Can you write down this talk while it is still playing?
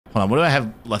Hold on, what do I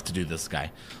have left to do this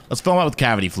guy? Let's fill him out with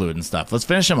cavity fluid and stuff. Let's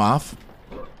finish him off.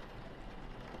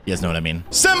 You guys know what I mean.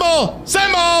 Symbol!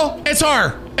 Symbol! It's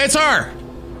her! It's her!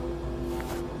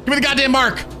 Give me the goddamn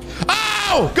mark!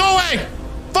 Oh! Go away!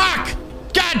 Fuck!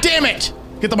 God damn it!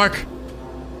 Get the mark.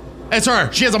 It's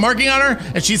her. She has a marking on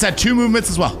her, and she's had 2 movements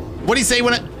as well. What do you say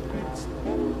when it...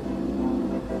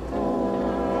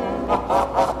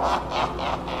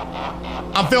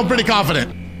 I'm feeling pretty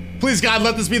confident. Please, God,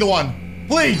 let this be the one.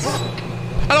 Please.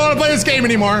 I don't want to play this game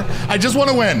anymore. I just want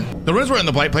to win. The runes were in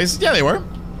the right places. Yeah, they were.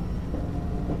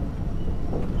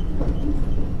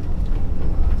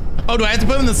 Oh, do I have to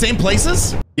put them in the same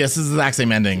places? Yes, this is the exact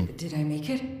same ending. Did I make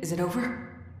it? Is it over?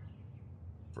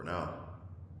 For now.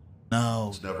 No.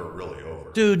 It's never really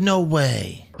over. Dude, no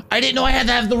way. I didn't know I had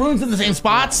to have the runes in the same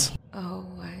spots. Oh,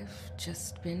 I've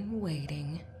just been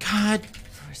waiting. God.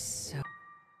 For so...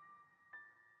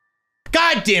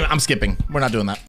 God damn it. I'm skipping. We're not doing that.